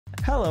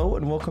Hello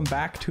and welcome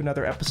back to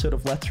another episode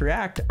of Let's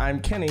React. I'm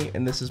Kenny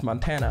and this is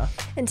Montana.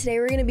 And today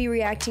we're going to be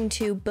reacting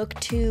to Book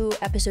 2,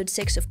 Episode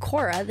 6 of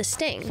Korra, The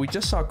Sting. We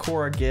just saw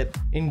Korra get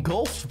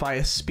engulfed by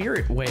a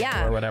spirit wave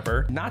or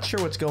whatever. Not sure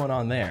what's going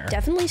on there.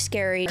 Definitely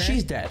scary.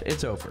 She's dead.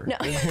 It's over. No.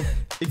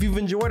 If you've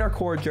enjoyed our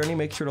Korra journey,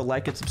 make sure to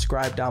like and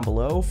subscribe down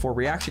below for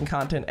reaction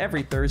content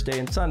every Thursday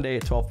and Sunday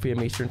at 12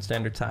 p.m. Eastern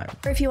Standard Time.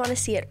 Or if you want to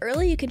see it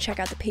early, you can check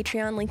out the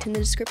Patreon linked in the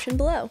description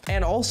below.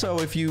 And also,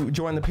 if you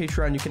join the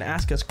Patreon, you can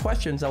ask us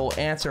questions that we'll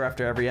answer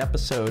after every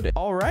episode.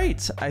 All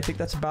right, I think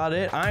that's about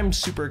it. I'm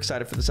super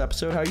excited for this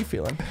episode. How are you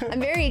feeling? I'm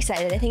very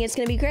excited. I think it's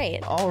going to be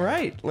great. All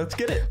right, let's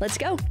get it. Let's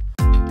go.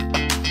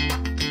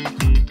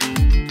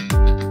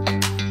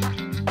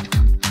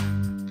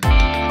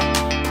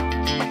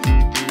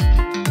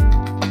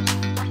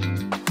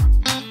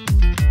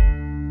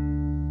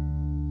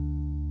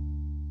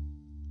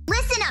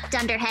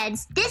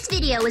 Dunderheads, this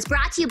video was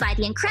brought to you by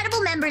the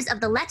incredible members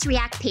of the Let's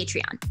React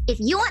Patreon. If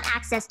you want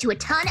access to a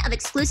ton of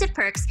exclusive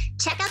perks,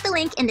 check out the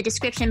link in the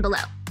description below.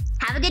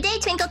 Have a good day,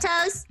 Twinkle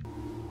Toes!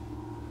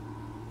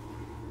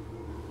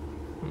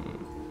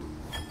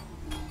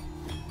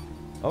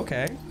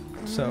 Okay,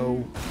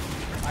 so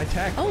I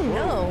tagged. Oh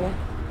no,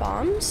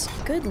 bombs?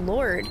 Good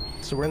lord.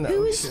 So we're in the Who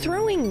ocean. is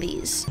throwing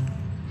these?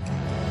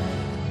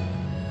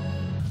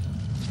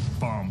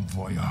 Bon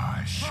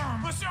voyage.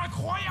 C'est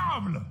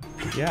incroyable!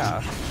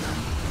 Yeah.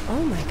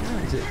 Oh my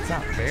god. It's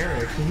not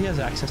Varrick. He has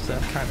access to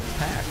that kind of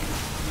attack.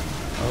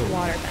 Oh.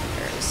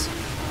 Waterbenders.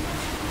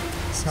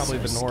 This Probably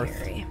is so the north.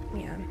 Scary.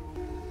 Yeah.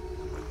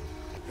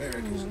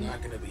 Varrick is not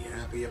going to be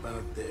happy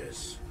about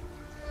this.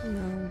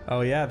 No.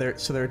 Oh yeah, they're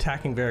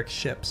attacking Varrick's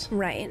ships.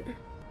 Right.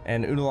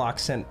 And Unalaq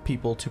sent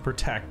people to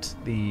protect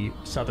the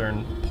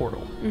southern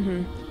portal.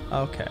 Mm-hmm.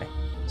 Okay.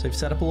 So they've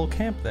set up a little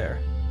camp there.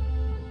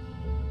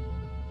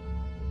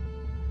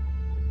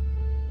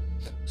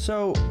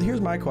 So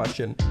here's my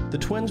question. The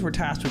twins were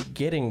tasked with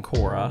getting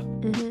Korra.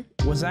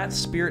 Mm-hmm. Was that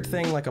spirit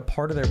thing like a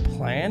part of their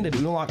plan? Did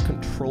Unalaq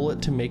control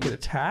it to make it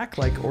attack?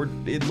 Or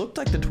it looked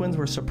like the twins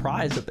were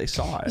surprised that they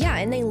saw it. Yeah,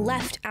 and they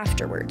left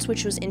afterwards,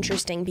 which was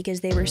interesting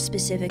because they were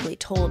specifically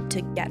told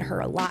to get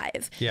her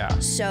alive. Yeah.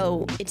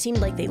 So it seemed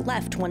like they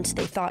left once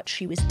they thought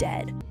she was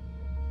dead.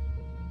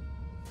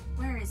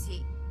 Where is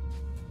he?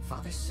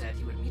 Father said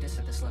he would meet us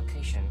at this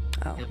location.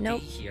 Oh, He'll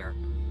nope. be here.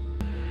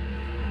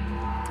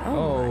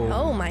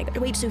 Oh my god.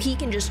 Wait, so he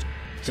can just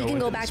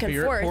go back and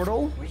forth.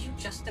 Portal? Were you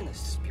just in the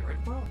spirit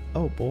world?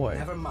 Oh boy.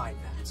 Never mind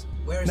that.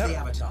 Where's the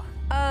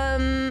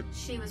Avatar?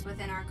 She was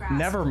within our grasp.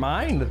 Never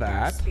mind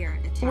that.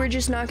 We're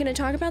just not going to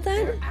talk about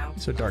that?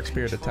 It's a dark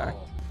spirit attack.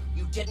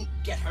 You didn't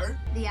get her?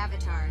 The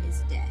Avatar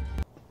is dead.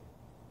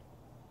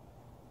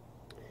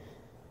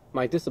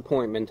 My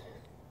disappointment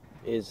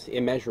is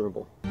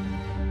immeasurable.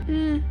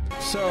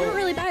 So I don't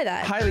really buy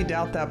that. Highly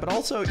doubt that, but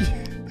also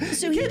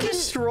So you he can't can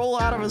just stroll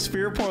out of a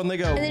spirit portal and they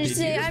go, and then did just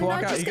you say, just I'm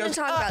walk not out? just He going goes,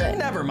 to talk about it.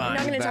 Never mind.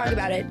 I'm not going to talk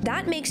about it.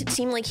 That makes it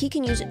seem like he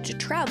can use it to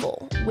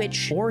travel,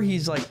 which... Or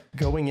he's like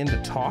going in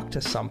to talk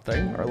to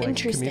something or like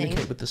Interesting.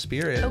 communicate with the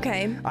spirit.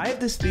 Okay. I have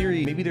this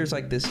theory, maybe there's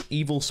like this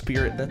evil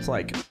spirit that's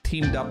like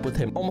teamed up with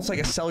him, almost like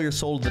a sell your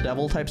soul to the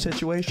devil type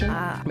situation.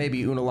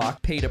 Maybe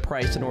Unalaq paid a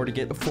price in order to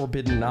get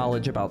forbidden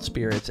knowledge about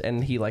spirits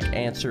and he like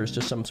answers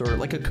to some sort of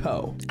like a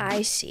co.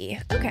 I see.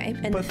 Okay.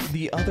 And But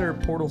the other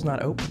portal's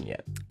not open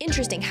yet.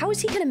 interesting. How is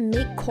he going to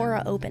make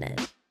Korra open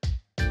it?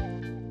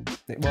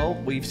 Well,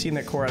 we've seen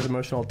that Korra has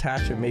emotional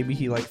attachment. Maybe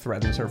he like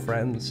threatens her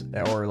friends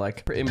or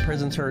like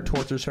imprisons her,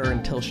 tortures her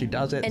until she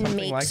does it. And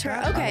something makes like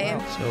her- that. okay. I don't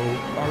know.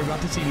 So are we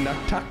about to see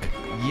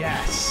Nuktuk?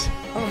 Yes.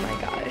 Oh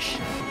my gosh.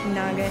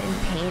 Naga in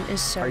paint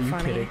is so Are you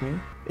funny. kidding me?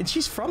 And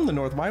she's from the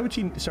north. Why would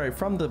she, sorry,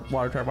 from the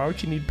water tribe. Why would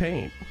she need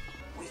paint?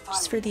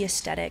 Just for the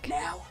aesthetic.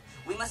 Now,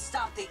 we must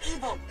stop the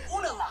evil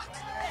Unalaq.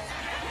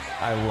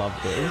 I love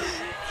this.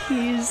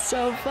 He's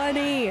so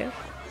funny. The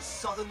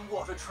southern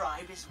water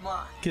tribe is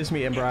mine. Gives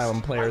me Ember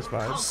Island players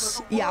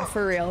vibes. Yeah,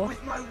 for real.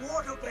 With my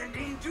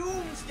water-bending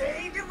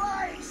doomsday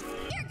device.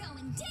 You're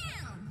going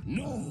down!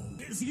 No,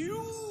 it's you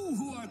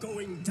who are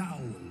going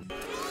down.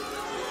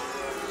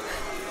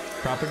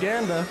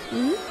 Propaganda.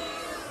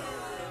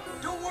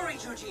 Don't worry,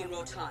 Juji and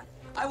Rotan.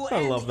 I will I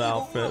end love the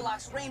evil outfit.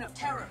 Unalaq's reign of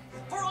terror.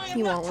 For I am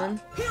You want Nuktuk,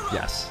 one? hero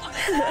Yes. of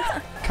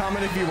the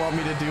Comment if you want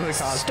me to do a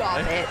cosplay. Stop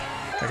it.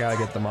 I gotta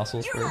get the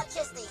muscles You're not first.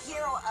 just the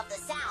hero of the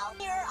South.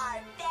 You're our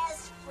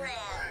best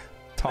friend.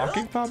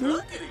 Talking, Babu?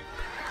 You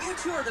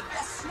two are the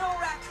best snow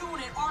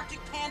raccoon and Arctic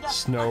panda.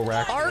 Snow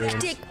raccoon.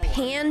 Arctic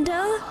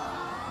panda?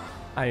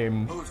 I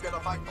am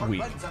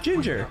weak.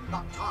 Ginger.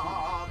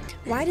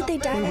 Why did they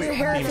dye their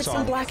hair if it's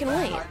in black and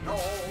white?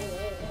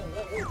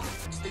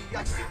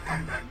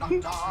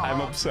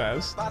 I'm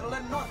obsessed.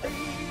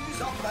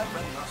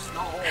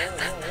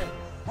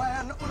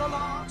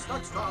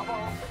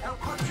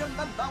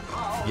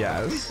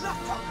 Yes.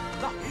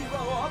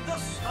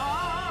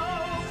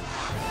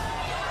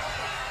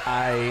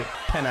 I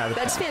 10 out of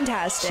 10. That's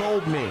fantastic.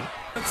 Sold me.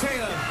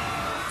 Taylor,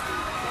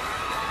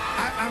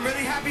 I'm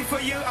really happy for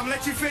you. I'm gonna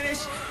let you finish.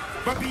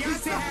 But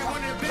Beyonce had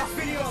one of the best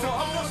videos of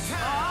all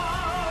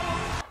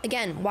time.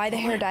 Again, why the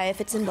hair dye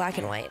if it's in black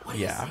and white?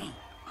 Yeah.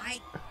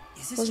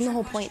 Wasn't the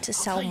whole point to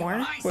sell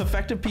more? With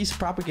effective piece of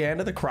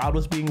propaganda, the crowd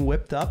was being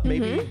whipped up.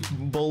 Maybe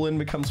Bolin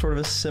becomes sort of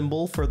a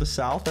symbol for the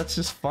South. That's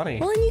just funny.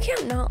 Well, and you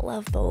can't not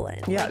love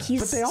Bolin. Yeah, like,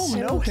 he's but they all so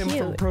know him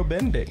cute. from pro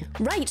bending.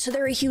 Right, so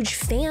they're a huge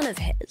fan of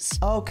his.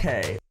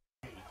 Okay.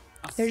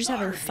 They're just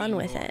having fun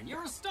with it.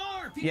 You're a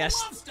star. People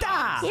Yes, love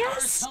stars. star.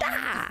 Yes, Stars tell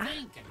them what star. to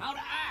think and how to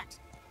act.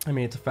 I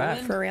mean, it's a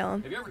fact. For real.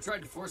 Have you ever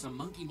tried to force a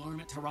monkey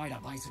marmot to ride a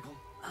bicycle?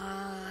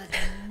 Not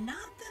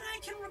that I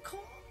can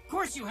recall. Of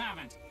course you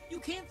haven't. You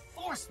can't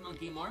force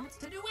monkey marmots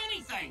to do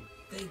anything.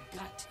 They've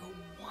got to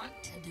want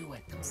to do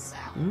it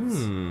themselves.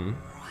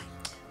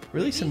 Right.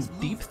 Really some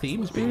deep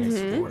themes being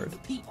explored. The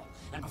people.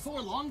 And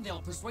before long,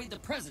 they'll persuade the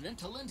president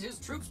to lend his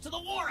troops to the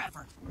war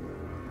effort.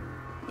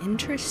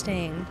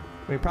 Interesting.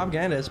 I mean,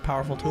 propaganda is a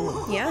powerful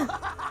tool. Yeah.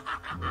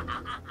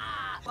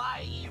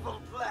 My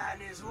evil plan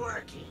is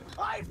working.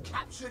 I've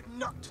captured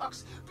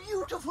Noctuk's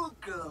beautiful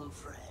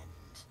girlfriend.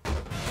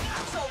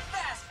 Not so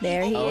fast.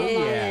 There he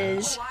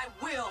is. Oh, I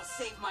will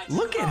save my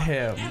Look at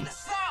him. and the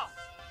South.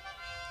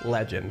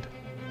 Legend.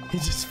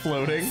 He's just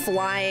floating.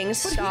 Flying,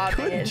 stop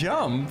He could it.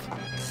 jump.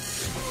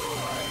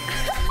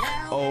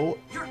 Oh.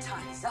 Your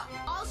time is up.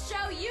 I'll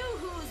show you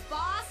who's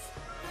boss.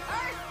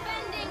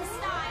 Earthbending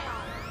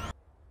style.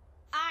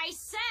 I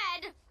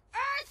said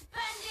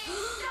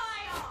earthbending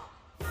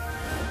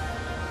style.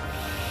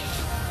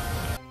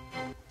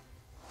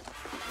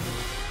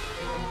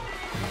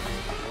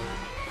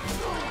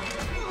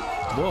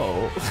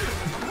 Whoa.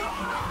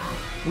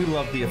 We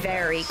love the effects.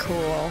 Very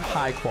cool.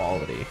 High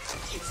quality.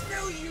 It's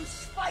no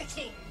use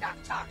fighting,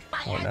 Noctuk.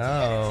 Oh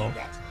no.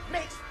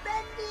 Makes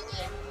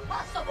bending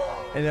impossible.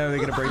 And are they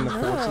gonna bring the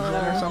forces in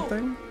or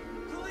something?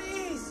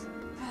 Please.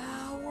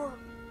 Power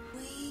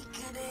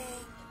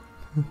weakening.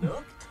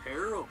 Look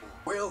terrible.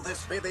 Will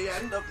this be the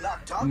end of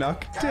Noctuk?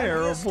 Nock Can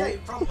terrible. he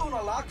escape from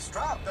Unalak's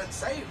trap and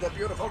save the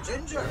beautiful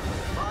Ginger?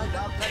 Find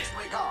out next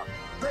week on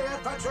The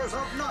Adventures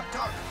of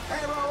Noctuk,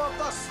 Hero of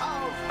the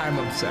South. I'm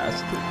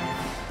obsessed.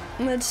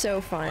 That's so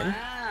fun.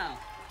 Wow.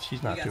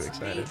 She's not You too got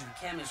some excited. major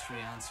chemistry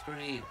on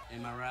screen,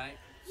 am I right?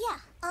 Yeah,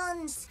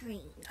 on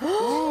screen.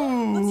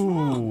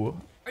 Ooh.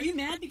 Are you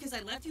mad because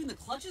I left you in the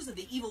clutches of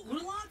the evil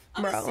Unalak?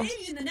 I'm Bro. gonna save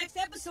you in the next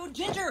episode,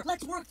 Ginger.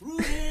 Let's work through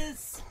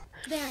this.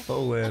 There.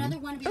 Bolin. Another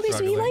one of your Okay, so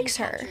he Struggling. likes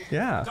her.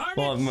 Yeah. Darn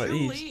Well, it,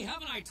 Julie, he's...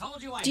 haven't I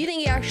told you I Do you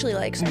think he actually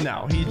likes her?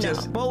 No, he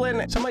just...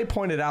 Bolin, somebody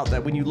pointed out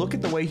that when you look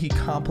at the way he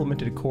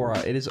complimented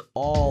Korra, it is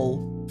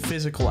all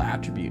physical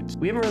attributes.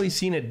 We haven't really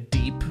seen a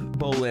deep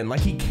Bolin. Like,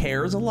 he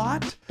cares a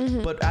lot,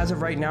 but as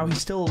of right now, he's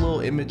still a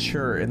little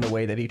immature in the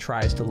way that he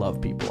tries to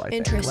love people, I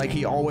think. Interesting. Like,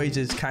 he always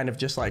is kind of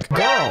just like,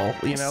 girl,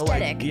 you know?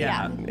 Aesthetic, like,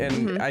 yeah.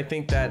 And I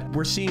think that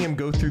we're seeing him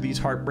go through these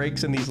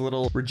heartbreaks and these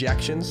little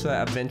rejections so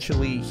that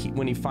eventually,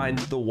 when he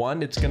finds the one,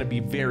 it's going to be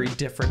very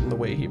different in the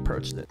way he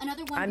approached it.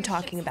 Another one I'm of your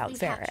talking ships about has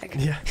been captured.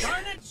 Varrick. Yeah.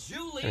 Darn it,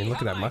 Julie. I mean, look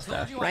at that haven't I told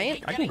mustache. you Right?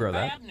 hate I can grow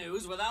getting that. Bad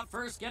news without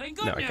first getting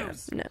good No, I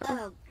news. can't.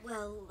 No.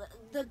 Well,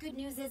 the good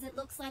news is it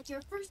looks like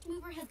your first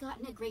mover has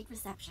gotten a great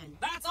reception.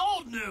 That's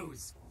old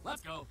news.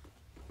 Let's go.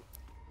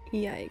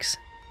 Yikes.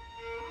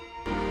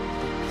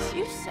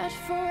 You said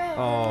forever.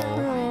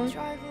 Oh. I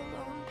drive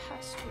alone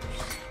past your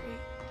street.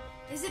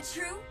 Is it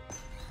true?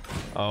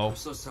 Oh. I'm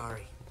so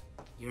sorry.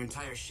 Your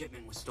entire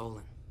shipment was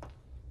stolen.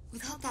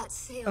 Without that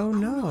sale, Oh, I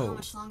don't know no. how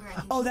much longer I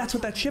can Oh, keep that's my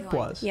what that company ship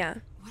going. was. Yeah.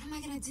 What am I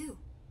gonna do?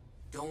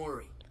 Don't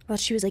worry. Well,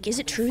 she was like, is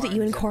it true that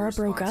you and Korra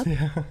broke up?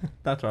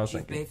 That's what I was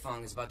Chief thinking.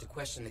 Beifong is about to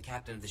question the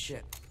captain of the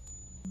ship.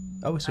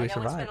 Oh, so he I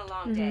know it's survived. been a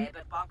long day,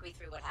 but walk me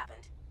through what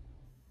happened.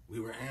 We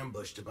were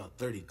ambushed about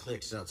 30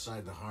 clicks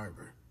outside the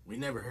harbor. We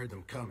never heard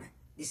them coming.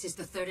 This is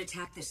the third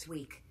attack this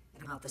week,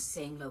 at about the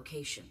same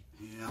location.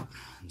 Yeah,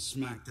 and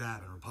smack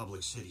dab in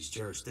Republic City's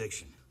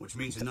jurisdiction, which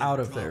means It's another out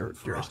of their problem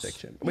for us.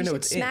 jurisdiction. Wait, no,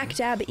 it's Smack in.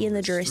 dab in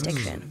the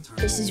jurisdiction.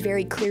 This is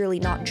very clearly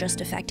not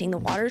just affecting the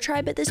water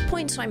tribe at this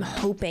point, so I'm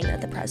hoping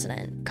that the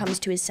president comes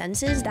to his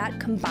senses, that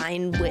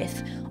combined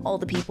with all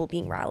the people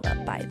being riled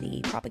up by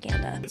the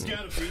propaganda. It's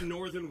gotta be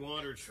Northern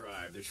Water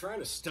Tribe. They're trying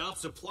to stop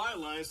supply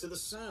lines to the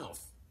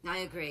south. I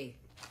agree.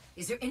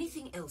 Is there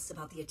anything else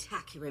about the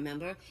attack you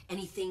remember?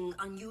 Anything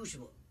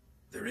unusual?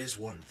 There is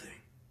one thing.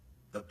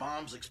 The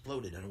bombs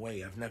exploded in a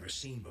way I've never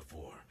seen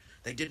before.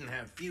 They didn't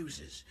have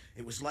fuses.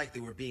 It was like they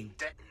were being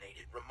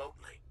detonated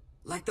remotely.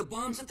 Like the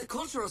bombs at the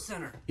cultural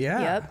center. Yeah.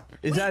 Yep.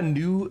 Is that a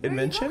new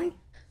invention?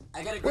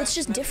 Well, it's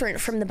just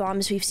different from the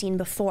bombs we've seen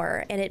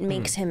before, and it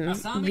makes him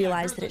Asami,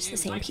 realize I heard that it's the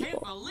news. same I can't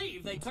people.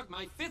 believe they took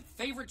my 5th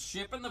favorite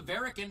ship in the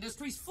Varrick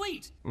Industries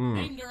fleet. Mm.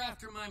 Named her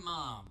after my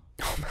mom.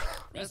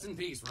 Rest in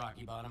peace,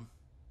 Rocky Bottom.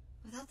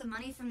 Without the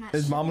money from that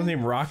His mom was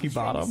named Rocky Future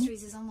Bottom.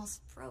 Industries is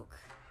almost broke.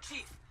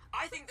 Chief,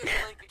 I think there's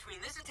a link between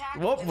this attack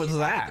What and was the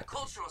attack that? at the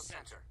cultural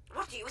center.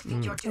 What do you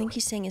think you're I doing? think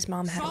he's saying his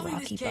mom had a Solving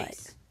rocky this butt.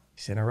 case.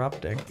 He's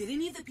interrupting. Did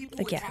any of the people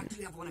who Again. attacked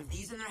you have one of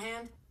these in their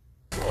hand?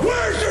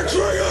 Where's the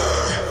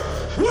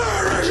trigger?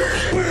 Where is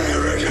it?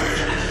 Where is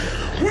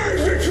it?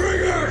 Where's the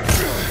trigger?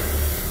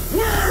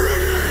 Where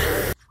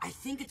is it? I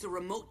think it's a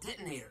remote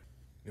detonator.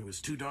 It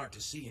was too dark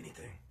to see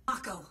anything.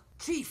 Mako,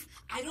 Chief,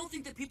 I don't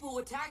think the people who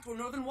attacked were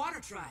Northern Water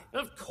Tribe.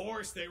 Of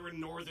course they were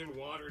Northern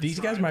Water These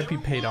Tribe. guys might be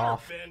paid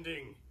off.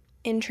 Bending.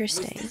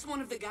 Interesting. Was this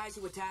one of the guys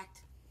who attacked?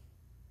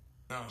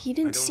 No, He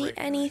didn't see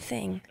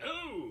anything.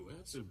 Oh,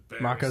 that's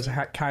embarrassing. Mako's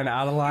kind of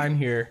out of line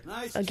here.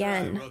 Nice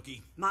Again. try,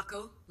 rookie.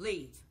 Mako,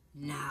 leave.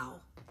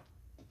 Now.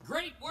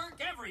 Great work,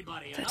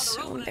 everybody. That's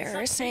Another so open and shut case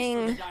embarrassing.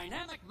 for the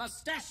dynamic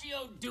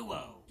mustachio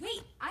duo.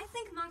 Wait, I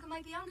think Mako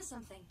might be onto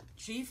something.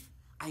 Chief,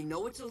 I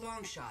know it's a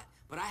long shot,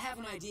 but I have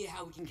an idea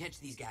how we can catch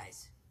these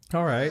guys.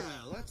 All right.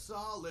 Yeah, let's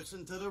all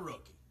listen to the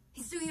rookie.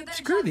 He's doing a better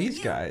Screw job than these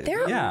you. guys.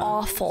 They're yeah.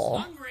 awful.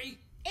 Hungry?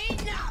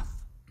 Enough!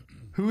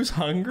 Who's I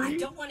hungry?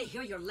 don't want to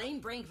hear your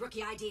lame-brained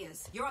rookie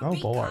ideas. You're a Oh,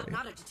 beat boy. cop,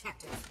 not a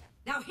detective.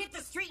 Now hit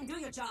the street and do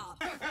your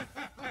job.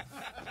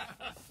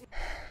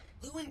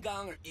 Lou and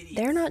Gong are idiots.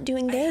 They're not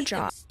doing I their hate them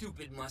job.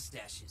 Stupid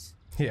mustaches.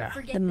 Yeah.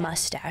 Forget The that.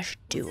 mustache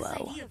What's this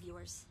duo. idea of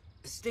yours?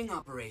 A sting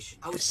operation.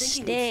 I was The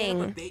thinking we'd set up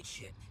a sting. bait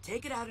ship,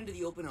 take it out into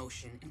the open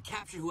ocean, and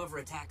capture whoever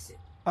attacks it.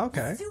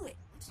 Okay. Let's do it.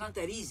 It's not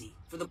that easy.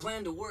 For the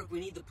plan to work, we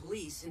need the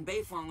police, and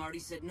Beifong already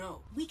said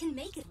no. We can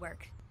make it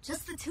work.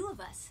 Just the two of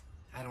us.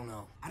 I don't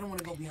know. I don't want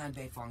to go behind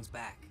Beifong's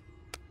back.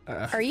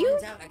 Are you?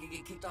 Finds out I could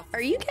get kicked off the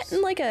Are you force.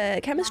 getting like a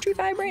chemistry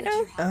vibe right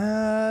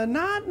now?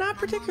 Not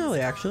particularly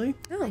actually.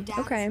 Oh,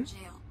 okay.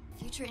 Jail.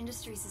 Future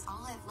Industries is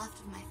all I have left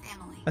of my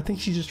family. I think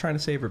she's just trying to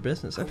save her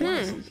business. I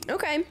think.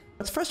 Okay.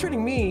 What's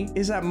frustrating me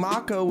is that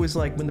Mako was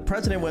like, when the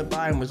president went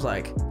by and was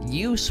like,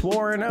 "You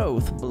swore an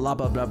oath," blah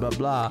blah blah blah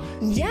blah.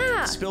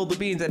 Yeah. Spilled the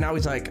beans, and now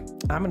he's like,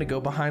 "I'm gonna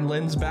go behind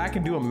Lynn's back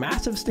and do a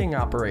massive sting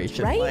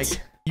operation." Right? Like,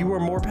 you were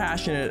more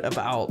passionate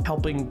about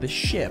helping the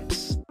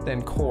ships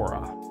than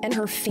Korra. And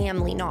her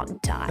family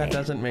not die. That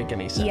doesn't make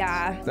any sense.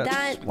 Yeah, That's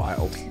that-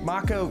 wild.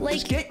 Mako, Like-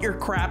 just get your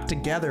crap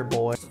together,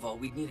 boy. First of all,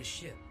 we'd need a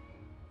ship.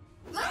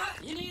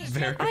 You need a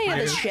Very ship? I have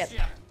a confused.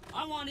 ship.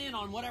 I want in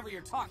on whatever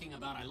you're talking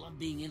about. I love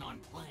being in on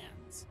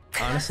plans.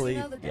 Honestly, You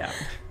know the yeah.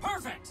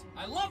 Perfect.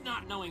 I love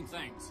not knowing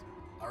things.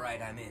 All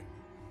right, I'm in.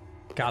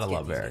 Gotta Let's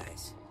love get these Varrick.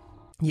 guys.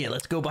 Yeah,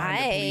 let's go behind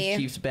the police I-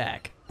 chief's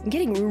back. I'm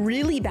getting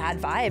really bad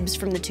vibes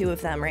from the two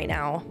of them right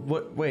now.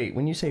 What? Wait,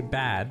 when you say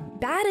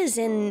bad, Bad is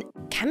in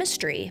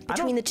chemistry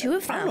between the two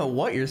of I them. don't know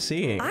what you're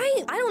seeing.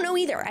 I don't know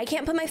either. I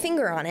can't put my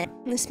finger on it.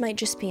 This might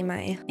just be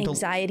my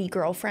anxiety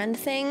girlfriend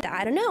thing.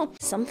 I don't know.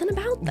 Something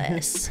about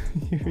this.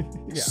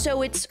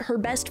 So it's her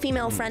best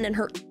female friend and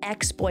her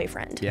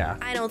ex-boyfriend. Yeah.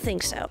 I don't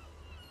think so.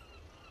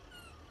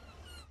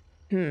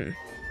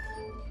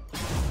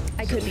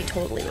 I could be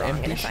totally wrong,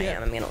 and Empty if I ship.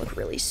 am, I'm gonna look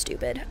really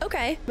stupid.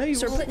 Okay, No, you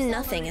so we're won't. putting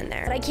nothing in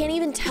there. But I can't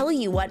even tell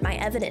you what my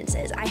evidence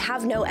is. I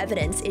have no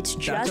evidence. It's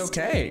just, That's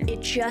okay.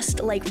 it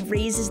just like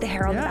raises the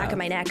hair on the Yeah. back of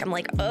my neck. I'm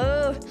like,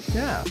 oh,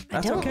 Yeah, I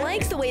that's don't okay.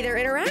 like the way they're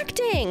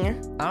interacting. I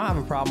don't have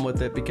a problem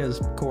with it because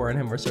Korra and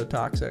him were so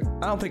toxic.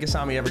 I don't think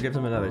Asami ever gives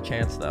him another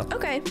chance, though.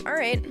 Okay, all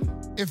right.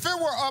 If it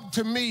were up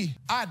to me,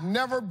 I'd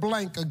never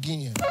blank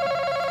again.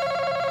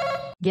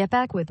 Get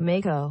back with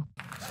Mako.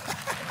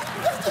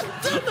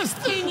 Dumbest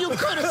thing you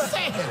could have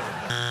said.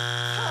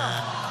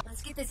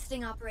 Let's get this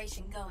sting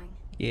operation going.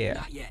 Yeah.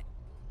 Not yet.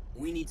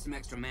 We need some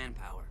extra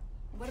manpower.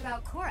 What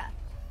about Korra?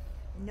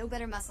 No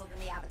better muscle than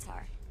the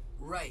Avatar.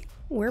 Right.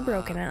 We're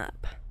broken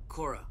up.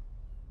 Korra.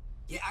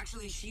 Yeah,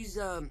 actually, she's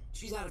out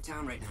of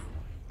town right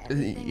now.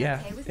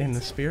 Yeah, in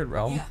the spirit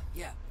realm.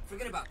 Yeah.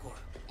 Forget about Korra.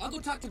 I'll go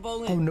talk to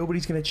Bolin. Oh,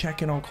 nobody's gonna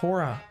check in on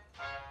Korra.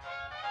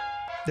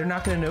 They're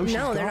not gonna know she's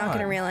No, they're not gone.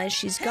 gonna realize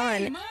she's Hey,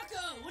 gone. Mako,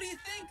 what do you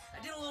think?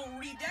 I did a little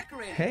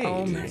redecorating. Hey.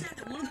 Oh my Turns out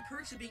that one of the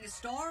perks of being a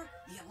star,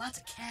 you get lots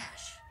of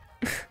cash.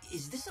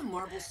 Is this a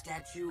marble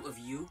statue of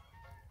you?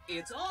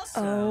 It's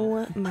awesome.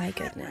 Oh my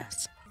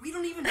goodness. We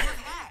don't even have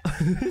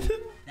hats.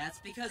 That's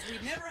because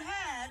we've never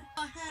had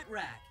a hat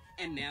rack,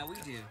 and now we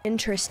do.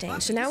 Interesting.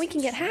 So now we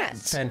can get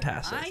hats.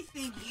 Fantastic. I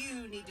think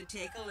you need to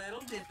take a little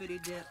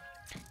dippity dip.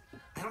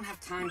 I don't have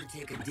time to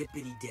take a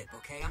dippity dip,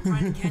 okay? I'm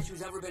trying to catch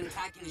who's ever been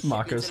attacking the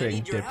Mako shipments, and I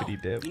saying need your help.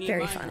 dippity dip. You need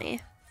Very my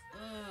funny.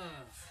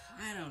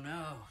 I don't know.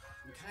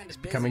 I'm kind of busy.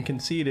 Becoming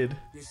conceited.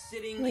 You're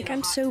sitting Like, in a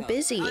I'm hot so tub.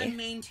 busy. I'm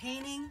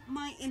maintaining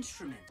my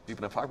instrument.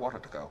 Even if I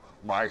wanted to go,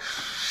 my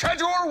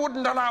schedule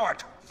wouldn't allow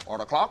it.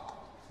 4 o'clock,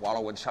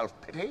 wallow in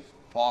self-pity.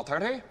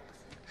 4:30,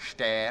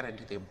 stare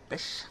into the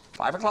abyss.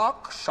 5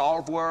 o'clock,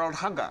 solve world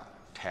hunger.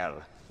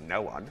 Tell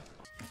no one.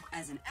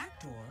 As an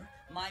actor,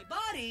 my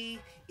body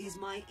is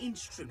my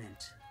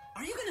instrument.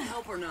 Are you gonna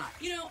help or not?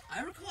 You know,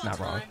 I recall Not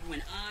a wrong. time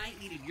when I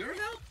needed your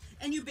help,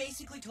 and you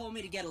basically told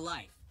me to get a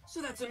life.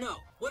 So that's a no.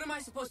 What am I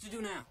supposed to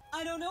do now?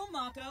 I don't know,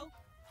 Mako.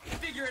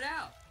 Figure it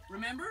out.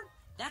 Remember?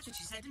 That's what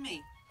you said to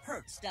me.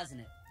 Hurts,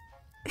 doesn't it?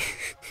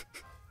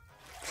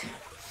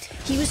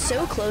 He was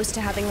so close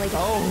to having like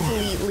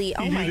completely.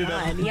 Oh my needed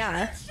god, a-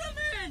 yeah.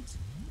 Instrument!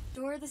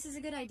 Dora, this is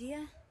a good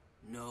idea.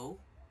 No,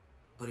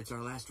 but it's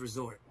our last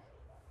resort.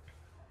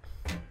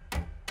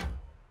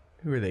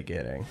 Who are they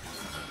getting?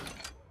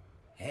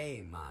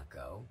 Hey,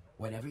 Mako.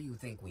 Whenever you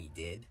think we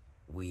did,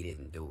 we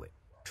didn't do it.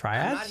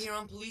 Triads? I'm not here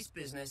on police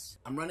business.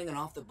 I'm running an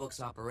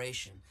off-the-books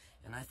operation,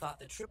 and I thought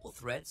the triple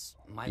threats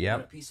might Yep.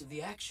 want a piece of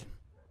the action.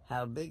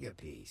 How big a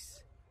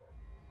piece?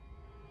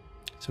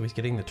 So he's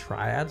getting the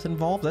triads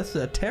involved? That's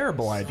a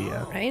terrible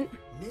idea. Right?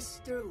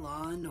 Mr.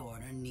 Law and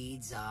Order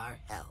needs our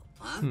help,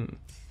 huh?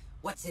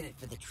 What's in it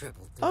for the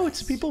triple threat? Oh,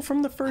 it's people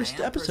from the first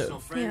I am episode. personal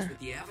friends with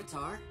the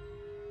Avatar.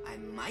 I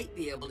might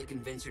be able to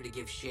convince her to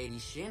give Shady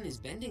Shin his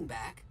bending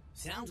back.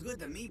 Sounds good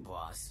to me,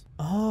 boss.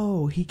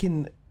 Oh, she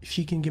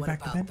can give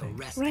back the bending.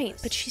 Right,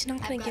 but she's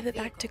not going to give it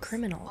back to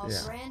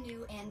criminals. All brand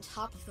new and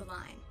top of the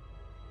line.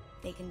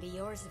 They can be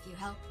yours if you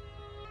help.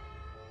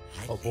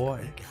 Oh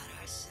boy. We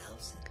got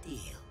ourselves a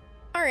deal.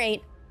 All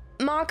right,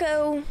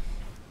 Mako.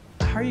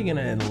 How are you going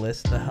to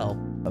enlist the help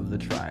of the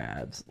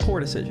triads? Poor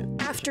decision.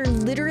 After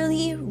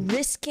literally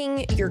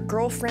risking your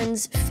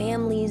girlfriend's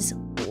family's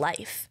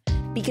life,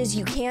 because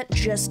you can't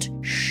just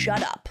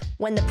shut up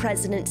when the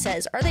president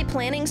says, are they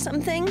planning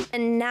something?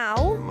 And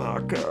now,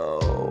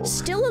 Mako.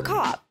 Still a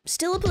cop,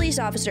 still a police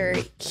officer.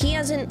 He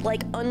hasn't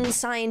like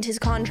unsigned his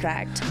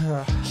contract.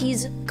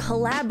 He's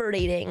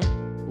collaborating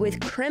with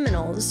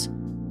criminals,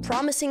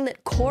 promising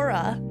that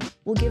Korra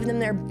will give them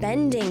their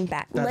bending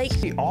back.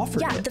 He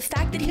offered it. The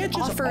fact that he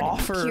offered,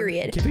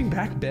 period. Giving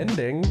back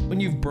bending when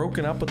you've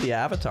broken up with the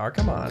Avatar,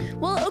 come on.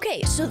 Well,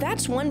 okay, so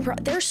that's one,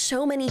 there's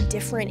so many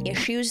different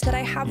issues that I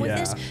have with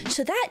this.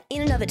 So that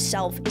in and of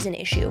itself is an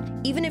issue.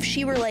 Even if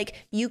she were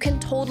like, you can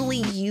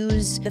totally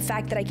use the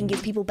fact that I can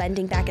give people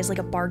bending back as like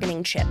a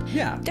bargaining chip.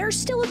 Yeah. They're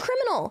still a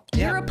criminal.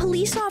 You're a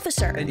police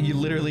officer. And you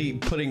literally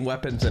putting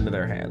weapons into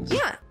their hands.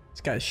 Yeah.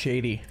 This guy's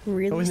shady.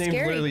 Really his name's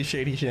scary. literally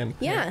Shady Shin.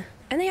 Yeah.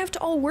 And they have to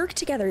all work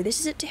together. This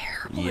is a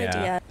terrible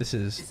idea. This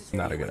is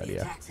not a good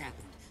idea.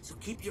 So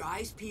keep your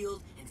eyes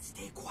peeled and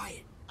stay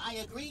quiet. I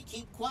agree.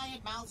 Keep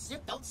quiet, mouth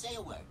zip. Don't say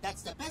a word.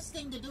 That's the best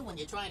thing to do when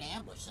you're trying to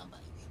ambush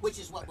somebody, which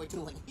is what we're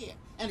doing here.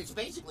 And it's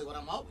basically what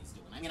I'm always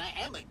doing. I mean, I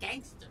am a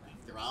gangster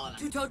after all. And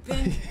Two-toed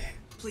pin,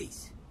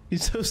 please.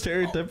 He's so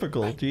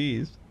stereotypical.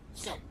 Jeez.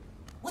 So,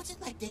 what's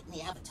it like dating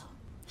the Avatar?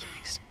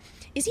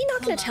 Is he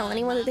not going to tell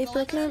anyone that they've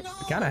broken up?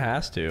 He kind of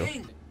has to.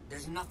 Ding.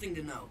 There's nothing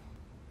to know.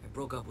 I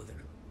broke up with her.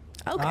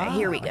 Okay,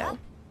 here we go.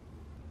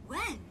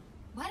 When?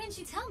 Why didn't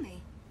you tell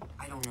me?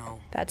 I don't know.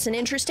 That's an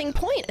interesting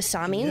point,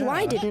 Asami.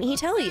 Why didn't he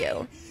tell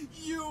you?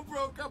 You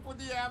broke up with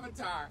the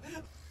Avatar.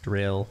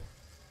 Drill.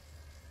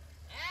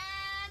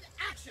 And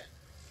action.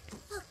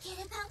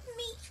 Forget about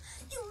me.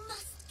 You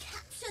must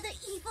capture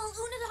the evil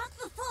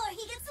Unadok before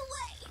he gets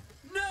away.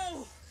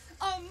 No!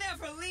 I'll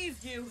never leave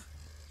you.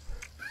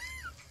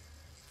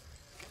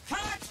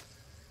 Cut!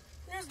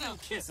 There's no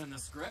kiss in the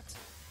script.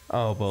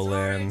 Oh,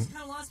 Sorry, I Bolin. just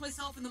kind of lost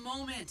myself in the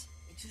moment.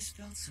 It just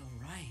felt so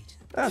right.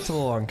 That's a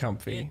little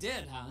uncomfy. It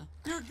did, huh?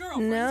 Your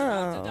girlfriend's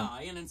about to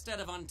die, and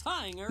instead of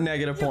untying her,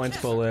 Negative you points,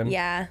 kiss her. Bolin.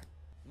 Yeah.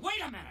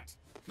 Wait a minute!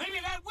 Maybe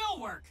that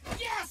will work!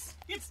 Yes!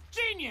 It's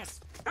genius!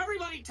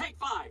 Everybody take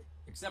 5!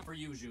 Except for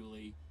you,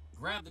 Julie.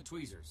 Grab the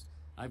tweezers.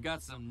 I've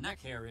got some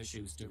neck hair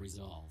issues to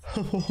resolve.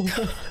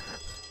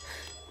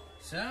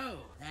 So,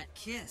 that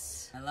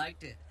kiss. I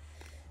liked it.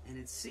 And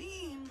it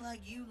seemed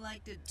like you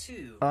liked it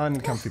too.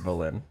 Uncomfy,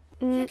 Bolin.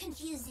 You're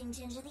confusing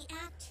Ginger the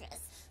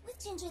actress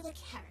with Ginger the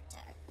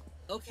character.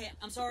 Okay,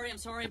 I'm sorry. I'm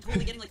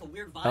totally getting like a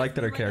weird vibe. I like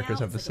that from our you right characters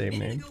now. have the It's like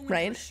same a minute name. ago when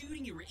Right. you were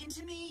shooting, you were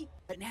into me,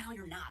 but now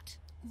you're not.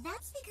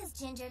 That's because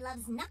Ginger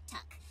loves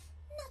Nuktuk,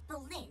 not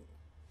Bolin.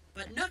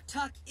 But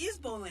Nuktuk is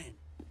Bolin.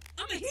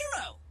 I'm a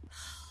hero.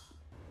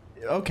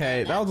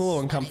 Okay, that was a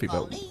little uncomfy,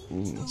 but...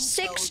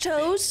 6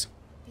 toes?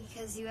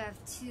 Because you have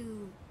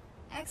 2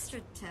 extra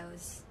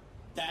toes.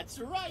 That's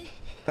right.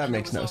 That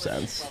makes no There was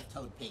already a sense.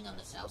 12-toed ping on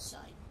the south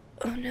side.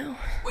 Oh no.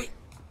 Wait,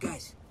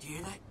 guys, do you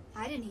hear that?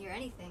 I didn't hear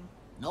anything.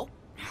 Nope.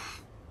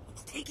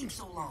 What's taking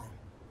so long?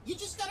 You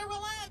just gotta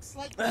relax,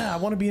 like. I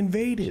want to be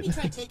invaded. Maybe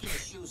try taking your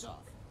shoes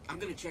off. I'm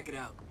gonna check it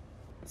out.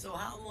 So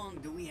how long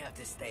do we have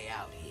to stay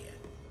out here?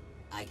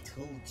 I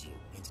told you,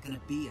 it's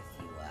gonna be a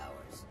few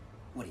hours.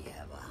 What do you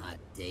have, a hot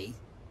date?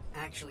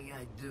 Actually,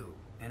 I do,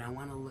 and I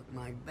want to look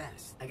my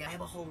best. I have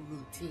a whole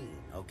routine,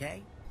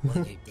 okay?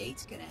 Well, your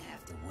date's gonna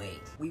have to wait.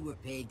 We were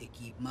paid to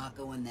keep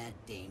Mako and that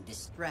dame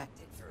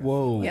distracted for a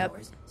Whoa. few Yep.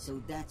 hours,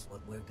 so that's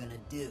what we're gonna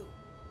do.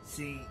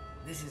 See,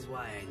 this is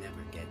why I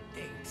never get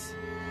dates.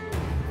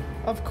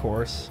 Of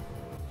course.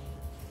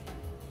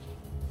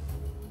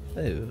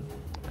 Ew.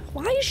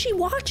 Why is she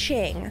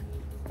watching?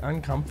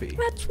 Uncomfy.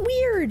 That's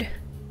weird.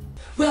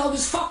 Well, it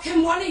was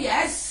fucking one of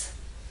yes.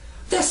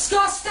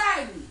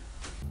 Disgusting!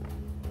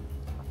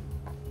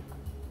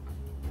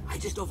 I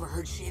just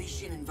overheard Shady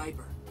Shin and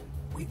Viper.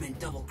 We've been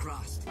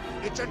double-crossed.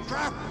 It's a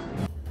trap!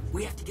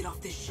 We have to get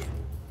off this ship.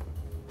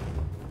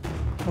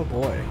 Oh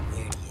boy.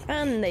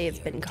 And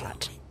they've been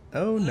caught.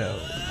 Oh no.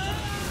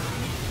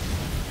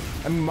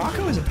 I mean,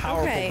 Mako is a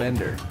powerful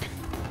bender.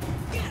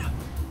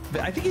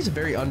 But I think he's a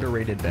very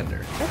underrated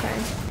bender.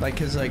 Okay. Like,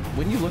 cause like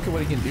when you look at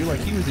what he can do, like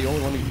he was the only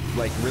one who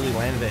like really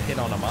landed a hit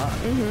on a mod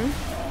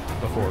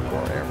before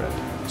Korra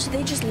airbend. So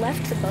they just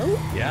left the boat?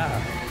 Yeah.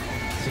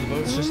 So the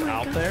boat's just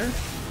out there.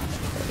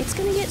 It's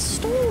gonna get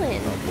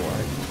stolen. Oh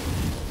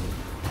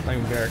boy. I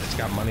mean, Varrick's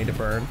got money to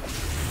burn.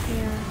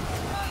 Yeah.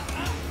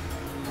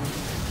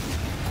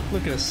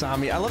 Look at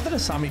Asami. I love that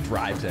Asami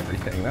drives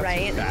everything. That's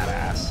Right.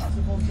 badass.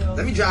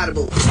 Let me drive the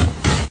boat.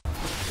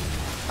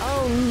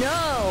 Oh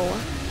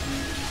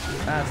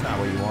no! That's not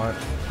what you want.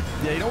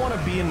 Yeah, you don't want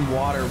to be in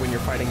water when you're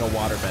fighting a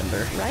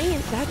waterbender. Right?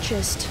 That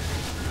just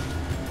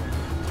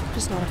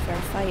not a fair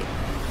fight.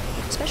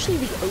 Especially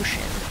the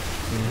ocean.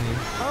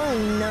 Oh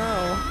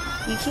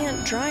no. You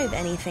can't drive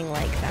anything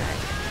like that.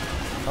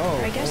 Oh,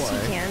 or I guess boy.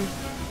 you can.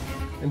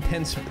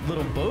 Intense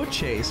little boat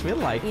chase. We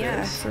like this.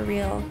 Yeah, for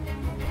real.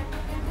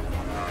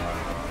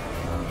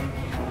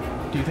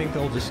 Do you think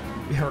they'll just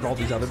hurt all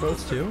these other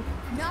boats too?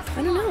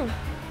 I don't know.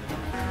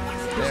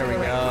 There we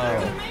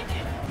go.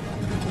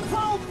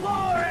 Full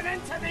bore and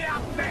into the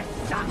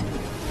abyss!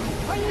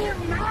 Are you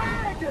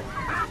mad?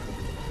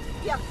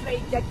 You're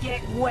afraid to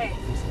get wet.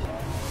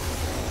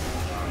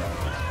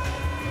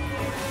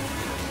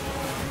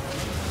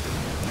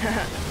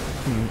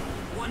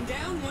 One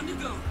down, one to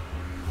go.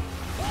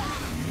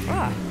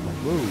 Ah.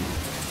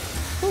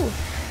 Whoa. Ooh.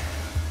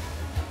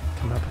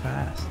 Come up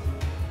fast.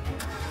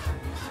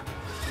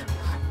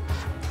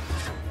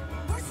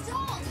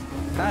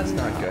 That's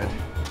not good.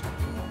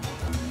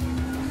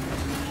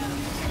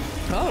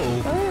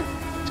 Oh.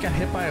 Just got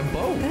hit by a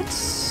boat.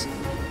 That's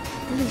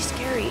really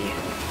scary.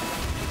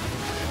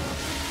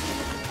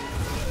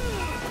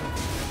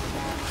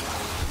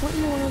 What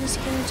in the world is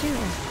he gonna do?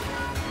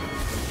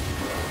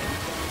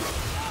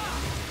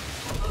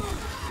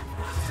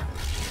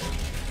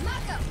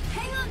 Mako,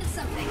 hang on to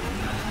something.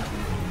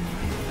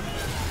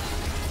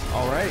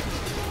 All right.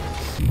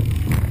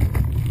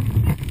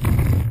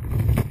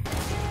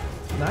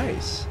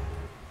 Nice.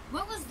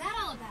 What was that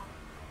all about?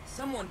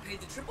 Someone paid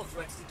the triple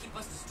threats to keep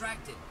us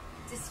distracted.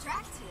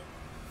 Distracted?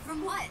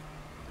 From what?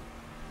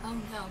 Oh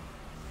no.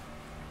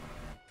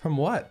 From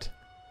what?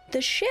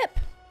 The ship.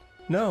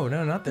 No,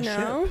 not the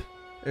No? ship.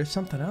 There's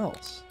something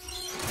else.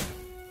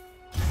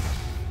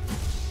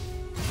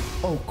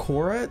 Oh,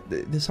 Korra?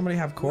 Did somebody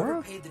have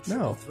Korra? Paid the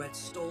triple No. threats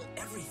stole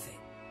everything.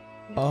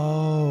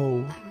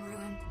 Oh. I'm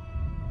ruined.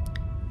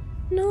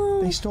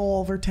 No. They stole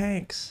all of her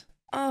tanks.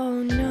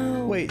 Oh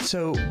no. Wait,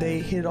 so they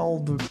hid all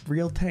the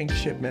real tank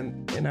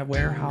shipment in a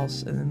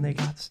warehouse and then they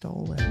got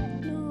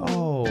stolen. No.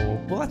 Oh.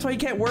 Well, that's why you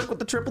can't work with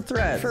the triple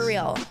threats. For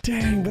real.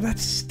 Dang, but that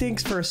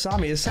stinks for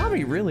Asami.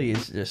 Asami really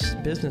is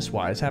just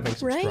business-wise having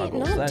some Right?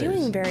 struggles. Not That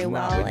doing is very not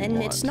well, what you and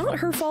want. it's not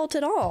her fault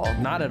at all.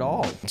 Not at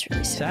all. It's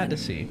really sad to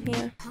see.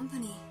 Yeah.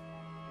 Company.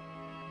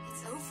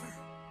 It's over.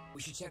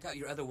 We should check out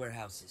your other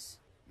warehouses.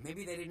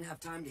 Maybe they didn't have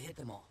time to hit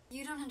them all.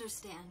 You don't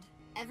understand.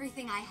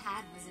 Everything I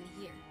had was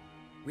in here.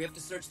 We have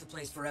to search the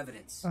place for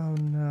evidence. Oh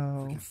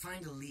no. We can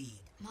find a lead.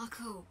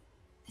 Mako,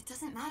 it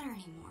doesn't matter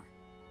anymore.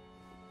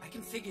 I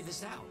can figure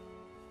this out.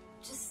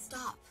 Just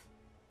stop.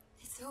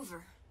 It's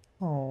over.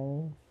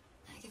 Oh.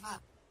 I give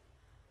up.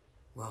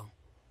 Well,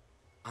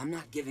 I'm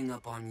not giving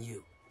up on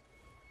you.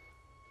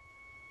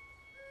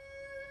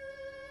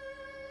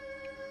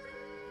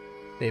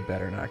 They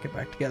better not get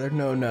back together.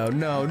 No.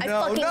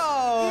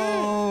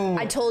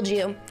 I told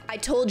you. I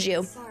told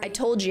you. Sorry. I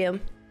told you.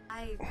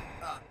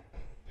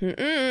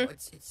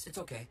 It's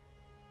okay.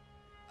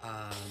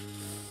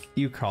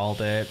 You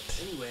called it.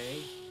 Anyway,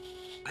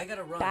 I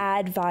gotta run.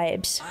 Bad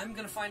vibes. I'm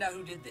gonna find out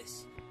who did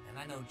this, and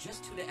I know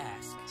just who to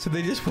ask. So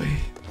they just wait.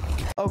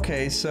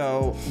 Okay,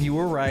 so you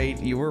were right.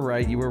 You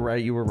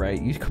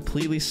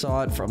completely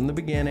saw it from the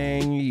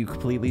beginning. You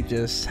completely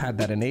just had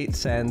that innate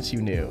sense.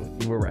 You knew.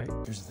 You were right.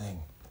 Here's the thing.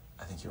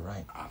 I think you're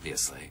right.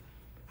 Obviously.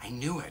 I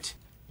knew it.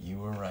 You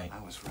were right.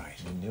 I was right.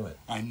 You knew it.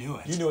 I knew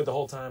it. You knew it the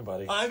whole time,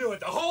 buddy. I knew it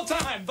the whole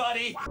time,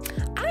 buddy!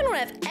 I don't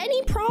have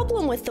any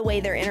problem with the way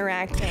they're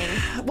interacting.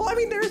 Well, I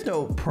mean, there's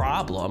no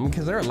problem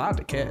because they're allowed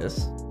to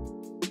kiss.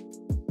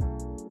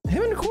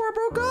 Him and Korra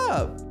broke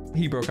up.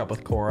 He broke up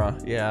with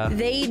Korra, yeah.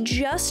 They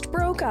just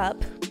broke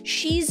up.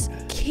 She's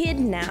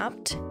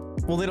kidnapped.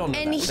 Well, they don't know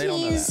And that. They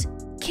don't know he's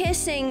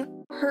kissing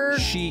her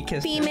She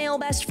kissed female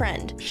best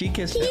friend. She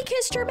kissed He him.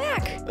 kissed her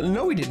back.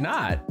 No, he did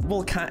not.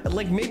 Well,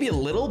 like maybe a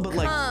little, but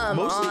like Come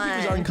mostly he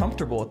was on.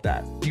 uncomfortable with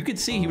that. You could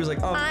see he was like,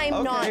 oh, I'm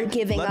okay, not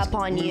giving let's up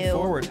on move you.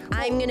 Forward.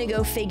 I'm gonna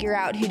go figure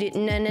out who did.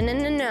 No.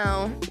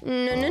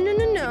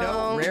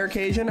 No, rare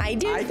occasion. I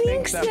think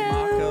think that so.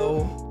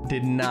 Mako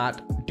did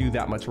not do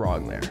that much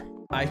wrong there.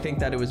 I think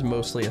that it was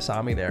mostly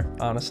Asami there,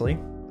 honestly.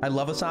 I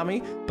love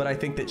Asami, but I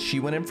think that she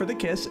went in for the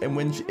kiss, and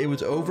when it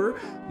was over,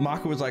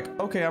 Mako was like,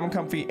 okay, I'm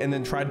comfy, and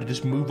then tried to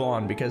just move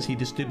on because he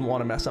just didn't want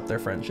to mess up their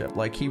friendship.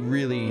 Like, he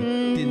really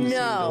didn't seem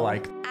to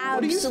like,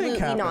 what do you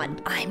think Absolutely not.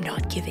 happened? I'm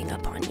not giving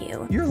up on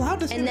you. You're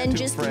allowed to say And that then to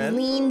just a friend.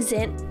 leans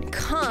in.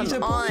 Come He's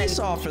a on. police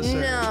officer.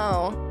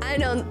 No, I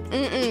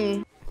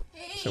don't.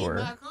 So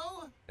we're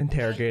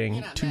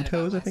interrogating Two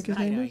Toes, I think his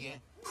name is.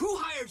 Who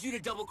hired you to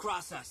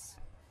double-cross us?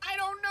 I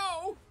don't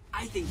know.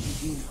 I think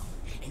you do know.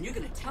 And you're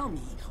gonna tell me,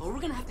 or we're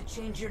gonna have to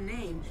change your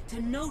name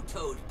to No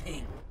Toad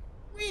Ping.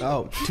 Really?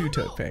 Oh, I Two don't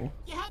Toed know. Ping.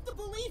 You have to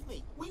believe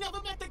me. We never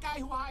met the guy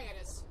who hired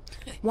us.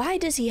 Why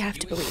does he have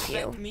to believe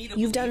you?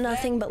 You've done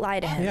nothing but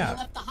lie to him. When we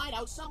left the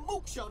hideout, some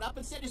mook showed up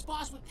and said his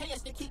boss would pay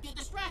us to keep you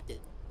distracted.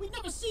 We've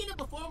never seen him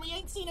before, and we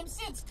ain't seen him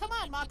since. Come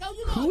on, Mako,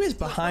 you know. Who is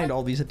behind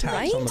all these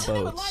attacks on the I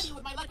never lied to boats? you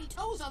with my lucky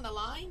toes on the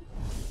line.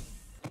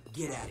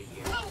 Get out of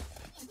here.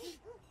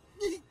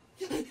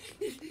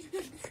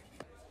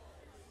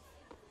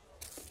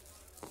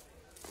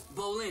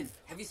 Bolin,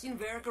 have you seen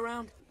Varrick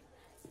around?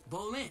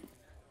 Bolin.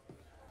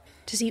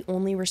 Does he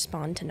only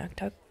respond to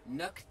Nuktuk?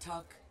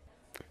 Nuktuk.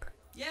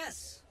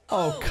 Yes.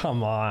 Oh,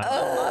 come on.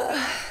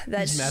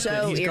 That's He's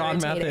so He's gone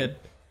irritating. method.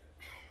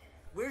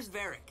 Where's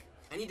Varrick?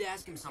 I need to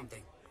ask him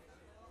something.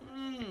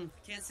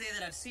 Can't say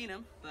that I've seen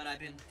him, but I've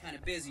been kind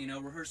of busy,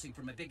 rehearsing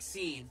for my big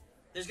scene.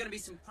 There's gonna be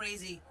some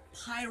crazy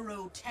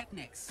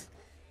pyrotechnics.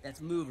 That's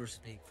mover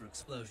speak for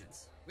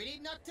explosions. We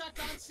need Nuktuk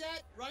on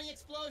set, running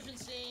explosion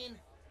scene.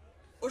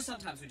 Or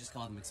sometimes we just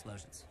call them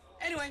explosions.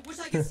 Anyway, wish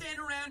I could stand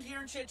around here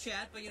and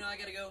chit-chat, but I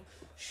gotta go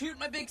shoot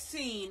my big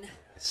scene.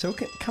 So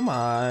come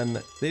on.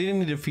 They didn't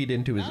need to feed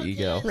into his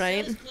ego.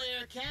 Right.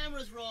 Clear,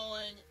 cameras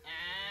rolling,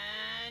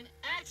 and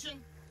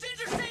action.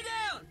 Ginger, stay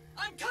down!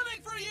 I'm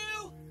coming for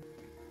you!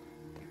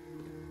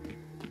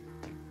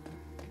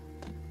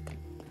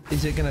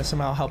 Is it gonna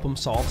somehow help him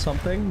solve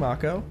something,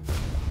 Mako?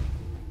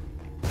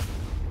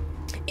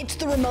 It's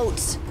the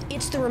remotes.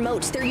 It's the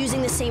remotes. They're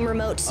using the same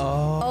remotes.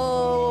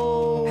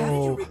 Oh. How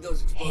did you rig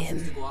those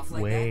explosions to go off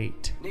like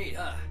Wait. that? Neat,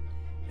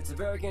 it's a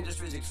Varrick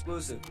Industries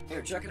exclusive.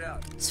 Here, check it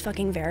out. It's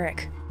fucking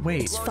Varrick.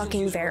 Wait. It's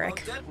fucking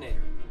Varrick.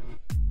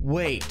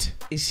 Wait.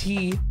 Is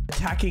he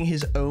attacking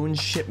his own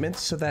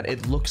shipments so that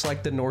it looks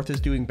like the North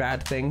is doing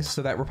bad things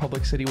so that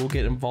Republic City will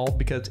get involved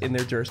because it's in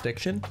their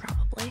jurisdiction?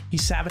 Probably.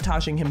 He's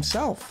sabotaging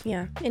himself.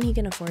 Yeah, and he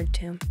can afford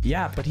to.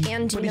 Yeah, but he's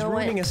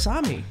ruining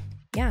Asami.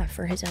 Yeah,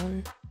 for his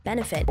own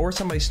benefit. Or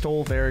somebody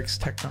stole Varrick's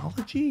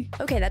technology?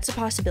 Okay, that's a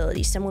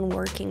possibility. Someone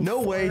working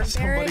No for way Varrick.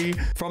 somebody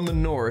from the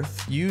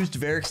North used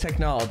Varrick's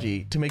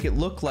technology to make it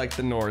look like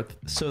the North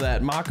so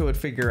that Mako would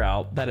figure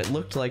out that it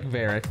looked like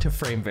Varrick to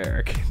frame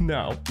Varrick.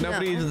 No.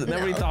 Nobody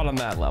thought on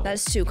that level.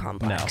 That's too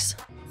complex.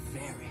 No.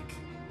 Varrick.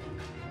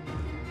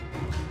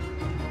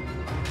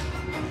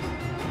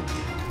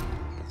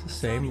 It's the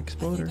same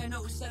exploder. I think I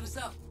know who set us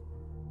up.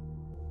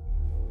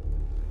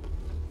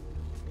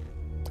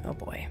 Oh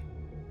boy.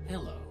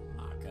 Hello,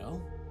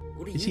 Mako.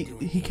 What are Is you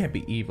doing? he can't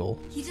be evil.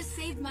 He just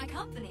saved my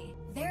company.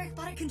 Varrick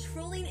bought a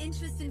controlling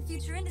interest in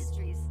future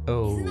industries.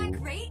 Oh. Isn't that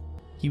great?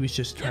 He was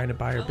just trying to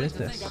buy her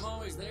business. I think I'm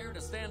always there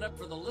to stand up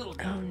for the little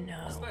guy. Oh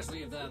no.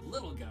 Especially if that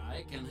little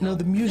guy can No, help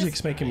the music's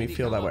this making me guy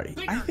feel that become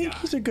a way. I bigger think guy.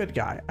 he's a good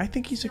guy. I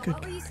think he's a good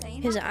What were guy. you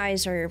saying? His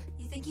eyes are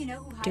You think you know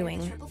who hired doing.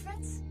 the triple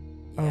threats?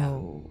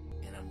 Oh.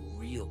 And I'm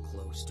real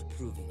close to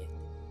proving it.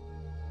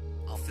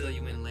 I'll fill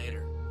you in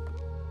later.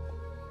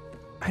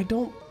 I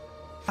don't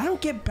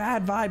get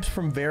bad vibes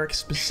from Varrick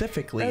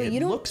specifically. Oh,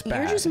 It looks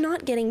bad. You're just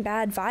not getting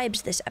bad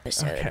vibes this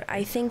episode. Okay.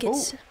 I think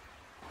it's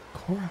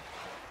Korra.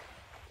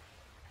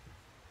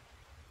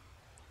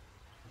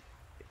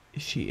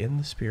 Is she in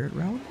the spirit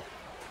realm?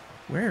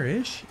 Where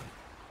is she?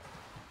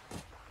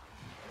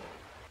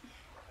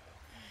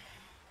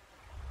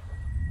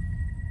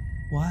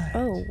 What?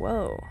 Oh,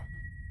 whoa.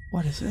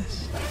 What is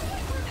this?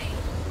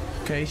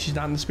 Okay, she's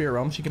not in the spirit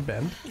realm. She can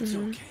bend. It's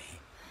okay.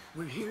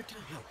 We're here to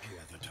help you,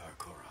 Avatar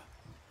Korra.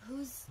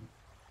 Who's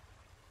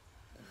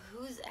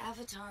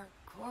Avatar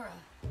Korra?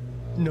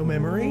 No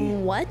memory?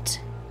 What?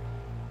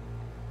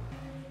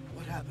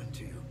 What happened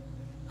to you?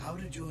 How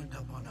did you end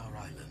up on our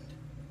island?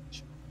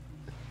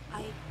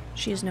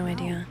 She has no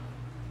idea.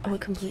 Oh,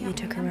 it completely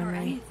took her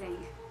memory.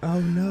 Oh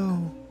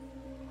no.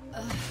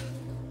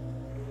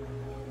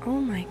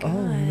 Oh my god.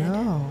 Oh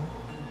no.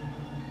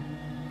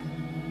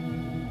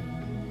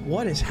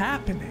 What is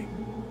happening?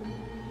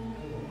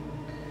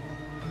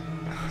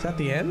 Is that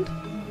the end?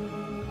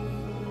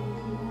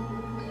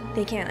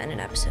 They can't end an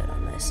episode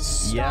on this.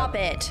 Stop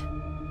it.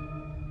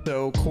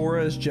 So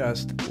Korra's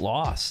just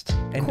lost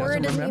and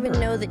Korra doesn't remember. even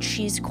know that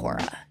she's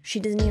Korra.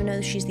 She doesn't even know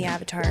that she's the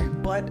Avatar.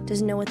 But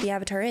doesn't know what the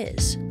Avatar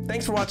is.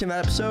 Thanks for watching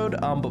that episode.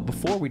 But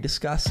before we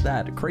discuss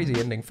that crazy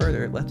ending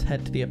further, let's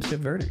head to the episode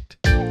verdict.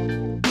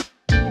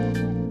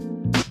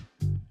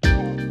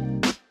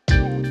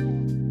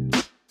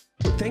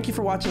 Thank you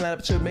for watching that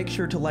episode. Make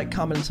sure to like,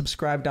 comment, and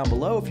subscribe down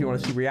below if you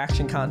want to see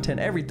reaction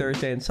content every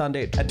Thursday and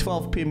Sunday at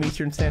 12 p.m.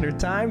 Eastern Standard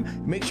Time.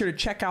 Make sure to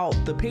check out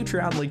the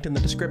Patreon linked in the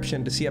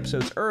description to see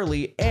episodes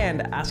early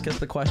and ask us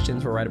the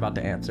questions we're right about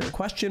to answer.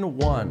 Question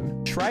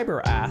 1.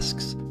 Schreiber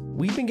asks,